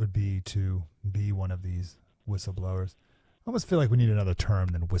difficult it would be to be one of these whistleblowers. I almost feel like we need another term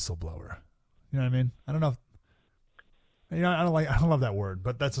than whistleblower. You know what I mean? I don't know. I don't love that word,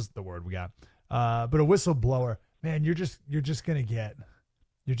 but that's just the word we got. But a whistleblower, man, you're just gonna get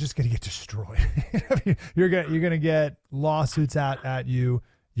destroyed. You're gonna get lawsuits out at you.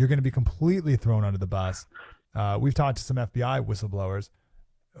 You're gonna be completely thrown under the bus. We've talked to some FBI whistleblowers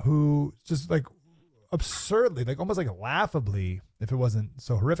who just like absurdly, like almost like laughably, if it wasn't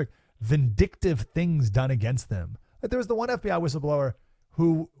so horrific, vindictive things done against them. Like there was the one FBI whistleblower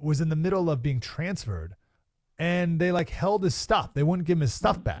who was in the middle of being transferred, and they like held his stuff. They wouldn't give him his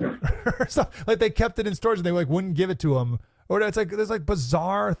stuff back. Like they kept it in storage and they like wouldn't give it to him. Or it's like there's like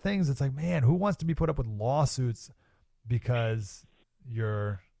bizarre things. It's like, man, who wants to be put up with lawsuits because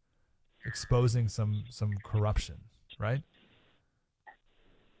you're exposing some corruption, right?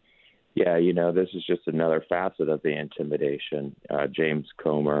 Yeah, this is just another facet of the intimidation. James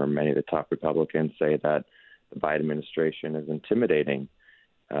Comer, many of the top Republicans say that the Biden administration is intimidating,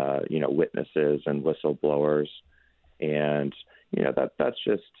 witnesses and whistleblowers, and that's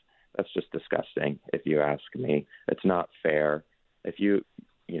just disgusting. If you ask me, it's not fair. If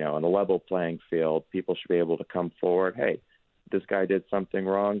on a level playing field, people should be able to come forward. Hey, this guy did something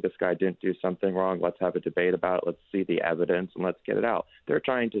wrong. This guy didn't do something wrong. Let's have a debate about it. Let's see the evidence and let's get it out. They're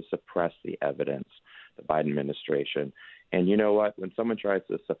trying to suppress the evidence, the Biden administration. And you know what? When someone tries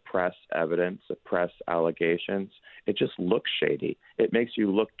to suppress evidence, suppress allegations, it just looks shady. It makes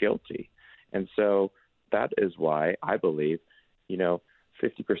you look guilty. And so that is why I believe,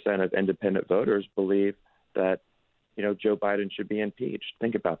 50% of independent voters believe that, Joe Biden should be impeached.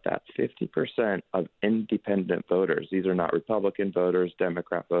 Think about that. 50% of independent voters. These are not Republican voters,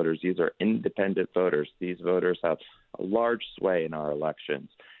 Democrat voters. These are independent voters. These voters have a large sway in our elections.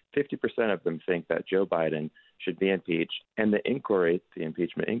 50% of them think that Joe Biden should be impeached. And the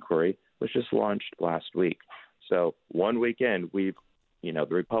impeachment inquiry, was just launched last week. So 1 weekend, the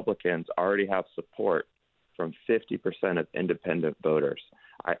Republicans already have support from 50% of independent voters.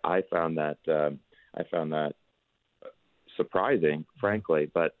 I found that surprising, frankly,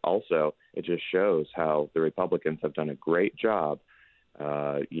 but also it just shows how the Republicans have done a great job,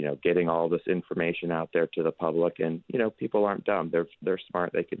 getting all this information out there to the public. And, people aren't dumb. They're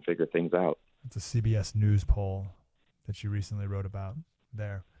smart. They can figure things out. It's a CBS News poll that you recently wrote about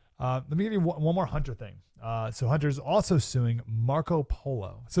there. Let me give you one more Hunter thing. So Hunter's also suing Marco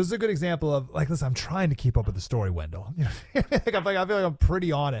Polo. So this is a good example of like, listen, I'm trying to keep up with the story, Wendell. I feel like I'm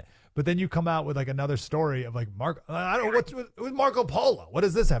pretty on it. But then you come out with like another story of like I don't know what's with Marco Polo. What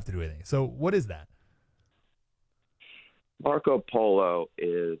does this have to do with anything? So what is that? Marco Polo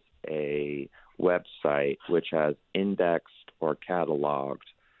is a website which has indexed or cataloged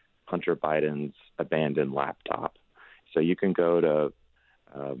Hunter Biden's abandoned laptop. So you can go to,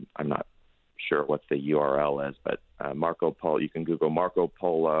 I'm not sure what the URL is, but Marco Polo, you can Google Marco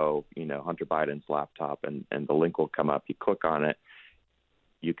Polo, Hunter Biden's laptop, and the link will come up. You click on it.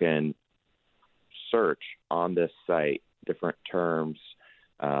 You can search on this site different terms.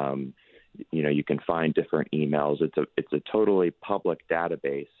 You can find different emails. It's a totally public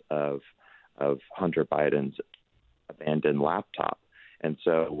database of Hunter Biden's abandoned laptop. And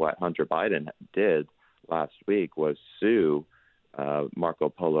so what Hunter Biden did last week was sue Marco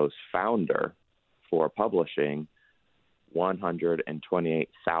Polo's founder for publishing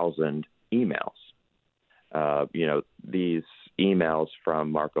 128,000 emails. These emails from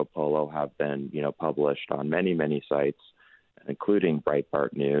Marco Polo have been, published on many, many sites, including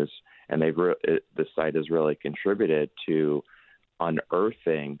Breitbart News, and the site has really contributed to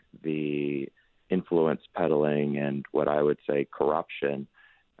unearthing the influence peddling and what I would say corruption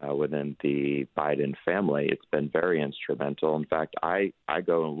within the Biden family. It's been very instrumental. In fact, I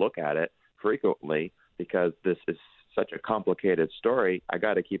go and look at it frequently because this is such a complicated story. I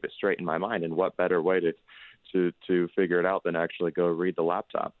got to keep it straight in my mind. And what better way to figure it out than actually go read the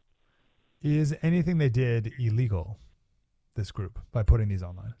laptop? Is anything they did illegal, this group, by putting these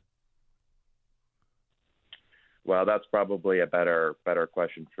online? Well, that's probably a better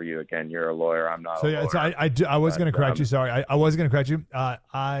question for you. Again, you're a lawyer. I'm not. So a lawyer. So I was going to correct you. Sorry, I was going to correct you.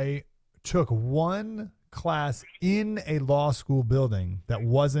 I took one class in a law school building that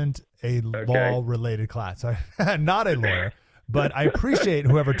wasn't a law-related class. I'm not a lawyer, but I appreciate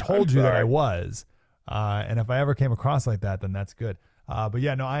whoever told you that I was. And if I ever came across like that, then that's good. But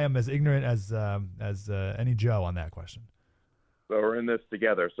yeah, no, I am as ignorant as any Joe on that question. So we're in this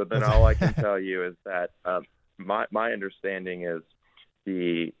together. So then all I can tell you is that my understanding is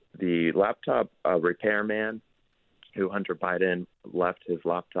the laptop repairman who Hunter Biden left his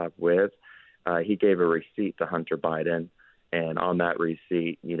laptop with, he gave a receipt to Hunter Biden, and on that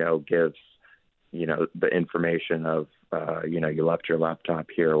receipt, gives, the information of, you left your laptop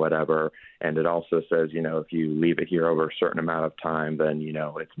here or whatever. And it also says, if you leave it here over a certain amount of time, then,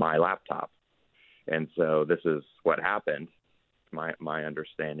 it's my laptop. And so this is what happened, my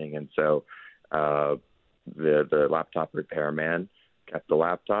understanding. And so the laptop repairman kept the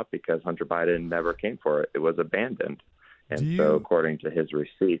laptop because Hunter Biden never came for it. It was abandoned. And so according to his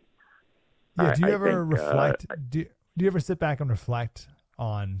receipt. Yeah, do you ever reflect? Do you ever sit back and reflect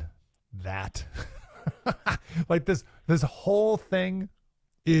on that? Like this whole thing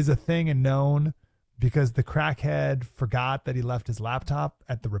is a thing and known because the crackhead forgot that he left his laptop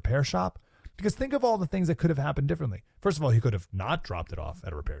at the repair shop. Because think of all the things that could have happened differently. First of all, he could have not dropped it off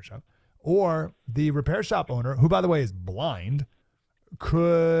at a repair shop. Or the repair shop owner, who, by the way, is blind,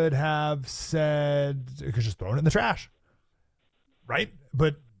 could have said, he could just throw it in the trash. Right?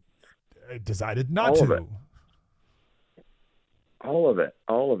 But decided not to. All of it.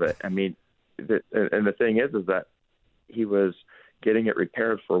 I mean, and the thing is that he was getting it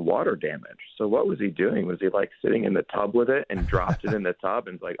repaired for water damage. So what was he doing? Was he like sitting in the tub with it and dropped it in the tub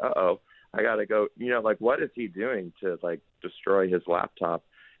and like, I got to go, what is he doing to like destroy his laptop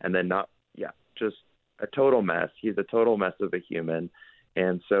and then just a total mess. He's a total mess of a human.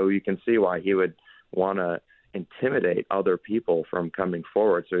 And so you can see why he would want to intimidate other people from coming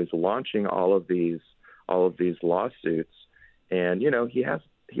forward. So he's launching all of these lawsuits, and he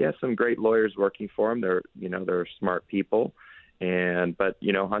has some great lawyers working for him. They're smart people, but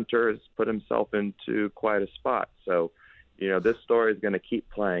Hunter has put himself into quite a spot. So this story is going to keep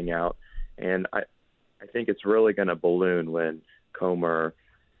playing out, and I think it's really going to balloon when Comer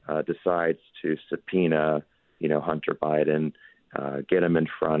decides to subpoena Hunter Biden, get him in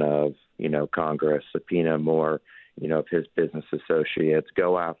front of Congress, subpoena more of his business associates,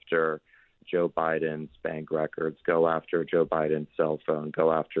 go after Joe Biden's bank records, go after Joe Biden's cell phone,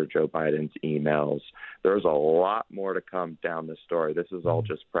 go after Joe Biden's emails. There's a lot more to come down the story. This is all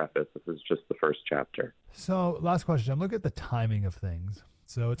just preface. This is just the first chapter. So last question. I'm looking at the timing of things.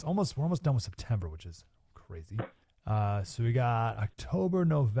 So we're almost done with September, which is crazy. So we got October,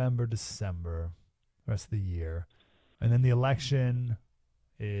 November, December, the rest of the year. And then the election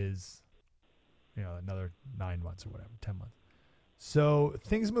is, another 9 months or whatever, 10 months. So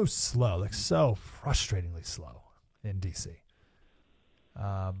things move slow, like so frustratingly slow in D.C.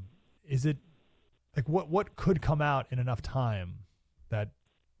 Is it like what could come out in enough time that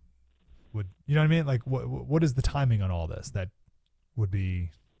would, you know what I mean? Like what is the timing on all this that would be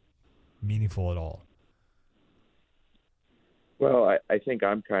meaningful at all? Well, I think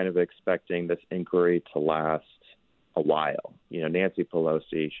I'm kind of expecting this inquiry to last a while. Nancy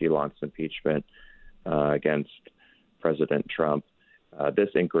Pelosi, she launched impeachment against President Trump. This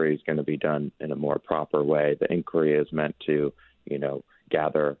inquiry is going to be done in a more proper way. The inquiry is meant to,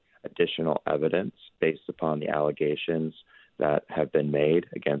 gather additional evidence based upon the allegations that have been made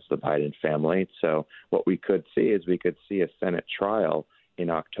against the Biden family. So what we could see is a Senate trial in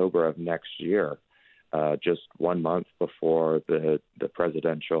October of next year, just 1 month before the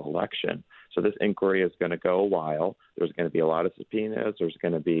presidential election. So this inquiry is going to go a while. There's going to be a lot of subpoenas. There's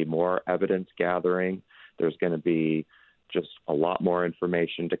going to be more evidence gathering. There's going to be just a lot more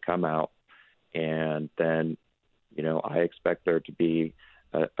information to come out. And then, I expect there to be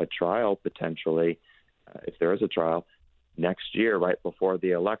a trial potentially, if there is a trial, next year right before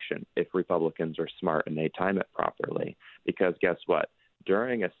the election, if Republicans are smart and they time it properly. Because guess what?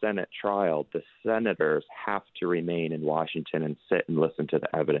 During a Senate trial, the senators have to remain in Washington and sit and listen to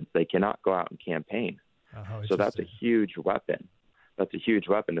the evidence. They cannot go out and campaign. So that's a huge weapon. That's a huge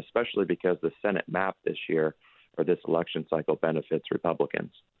weapon, especially because the Senate map this year or this election cycle benefits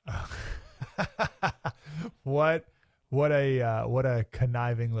Republicans. What a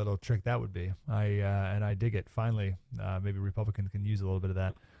conniving little trick that would be. I dig it. Finally, maybe Republicans can use a little bit of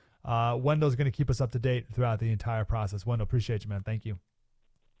that. Wendell's going to keep us up to date throughout the entire process. Wendell, appreciate you, man. Thank you.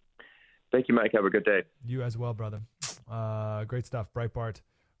 Thank you, Mike. Have a good day. You as well, brother. Great stuff.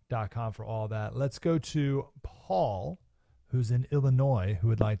 Breitbart.com for all that. Let's go to Paul, who's in Illinois, who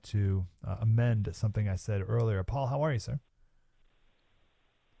would like to amend something I said earlier. Paul, how are you, sir?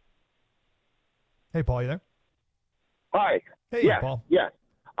 Hey, Paul, you there? Hi. Hey, Paul. Yes.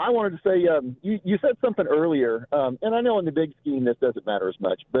 I wanted to say, you said something earlier, and I know in the big scheme this doesn't matter as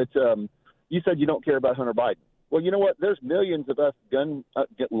much, but you said you don't care about Hunter Biden. Well, you know what? There's millions of us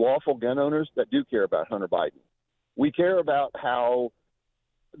lawful gun owners that do care about Hunter Biden. We care about how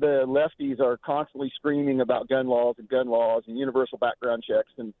the lefties are constantly screaming about gun laws and universal background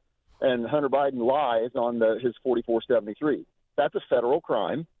checks, and Hunter Biden lies on his 4473. That's a federal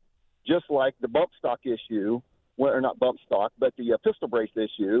crime, just like the bump stock issue, or not bump stock, but the pistol brace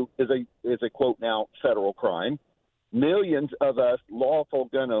issue is a quote now federal crime. Millions of us lawful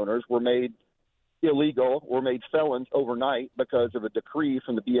gun owners were made illegal, were made felons overnight because of a decree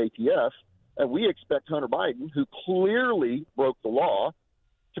from the BATF, and we expect Hunter Biden, who clearly broke the law,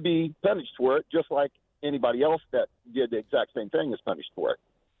 to be punished for it, just like anybody else that did the exact same thing is punished for it.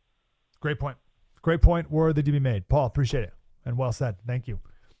 Great point. Great point. Worthy to be made. Paul, appreciate it. And well said. Thank you.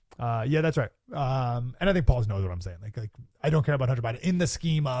 Yeah, that's right. And I think Paul knows what I'm saying. Like I don't care about Hunter Biden in the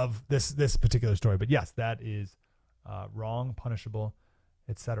scheme of this particular story. But yes, that is wrong, punishable,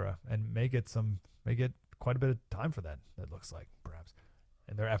 etc. And may get quite a bit of time for that, it looks like, perhaps.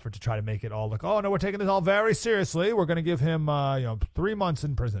 In their effort to try to make it all look, oh, no, we're taking this all very seriously. We're going to give him 3 months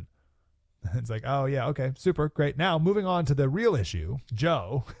in prison. It's like, oh, yeah, okay, super, great. Now, moving on to the real issue,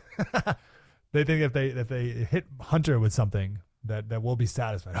 Joe. They think if they hit Hunter with something that we'll be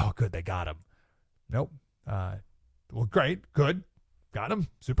satisfied. Oh, good, they got him. Nope. Well, great, good, got him,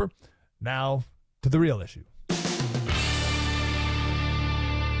 super. Now to the real issue.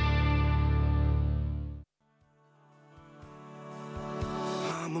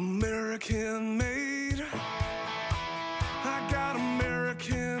 I'm American made. I got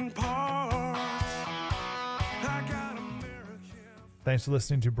American parts. I got American. Thanks for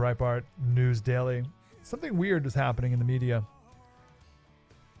listening to Breitbart News Daily. Something weird is happening in the media.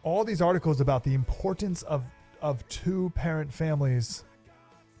 All these articles about the importance of two-parent families,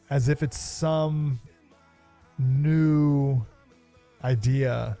 as if it's some new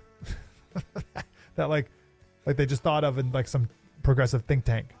idea that like they just thought of in like some progressive think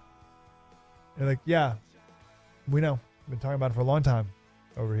tank. They're like, yeah, we know. We've been talking about it for a long time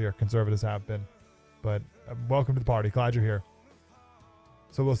over here. Conservatives have been. But welcome to the party. Glad you're here.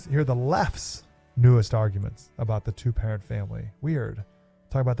 So we'll hear the left's newest arguments about the two-parent family. Weird.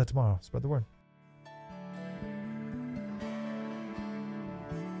 Talk about that tomorrow. Spread the word.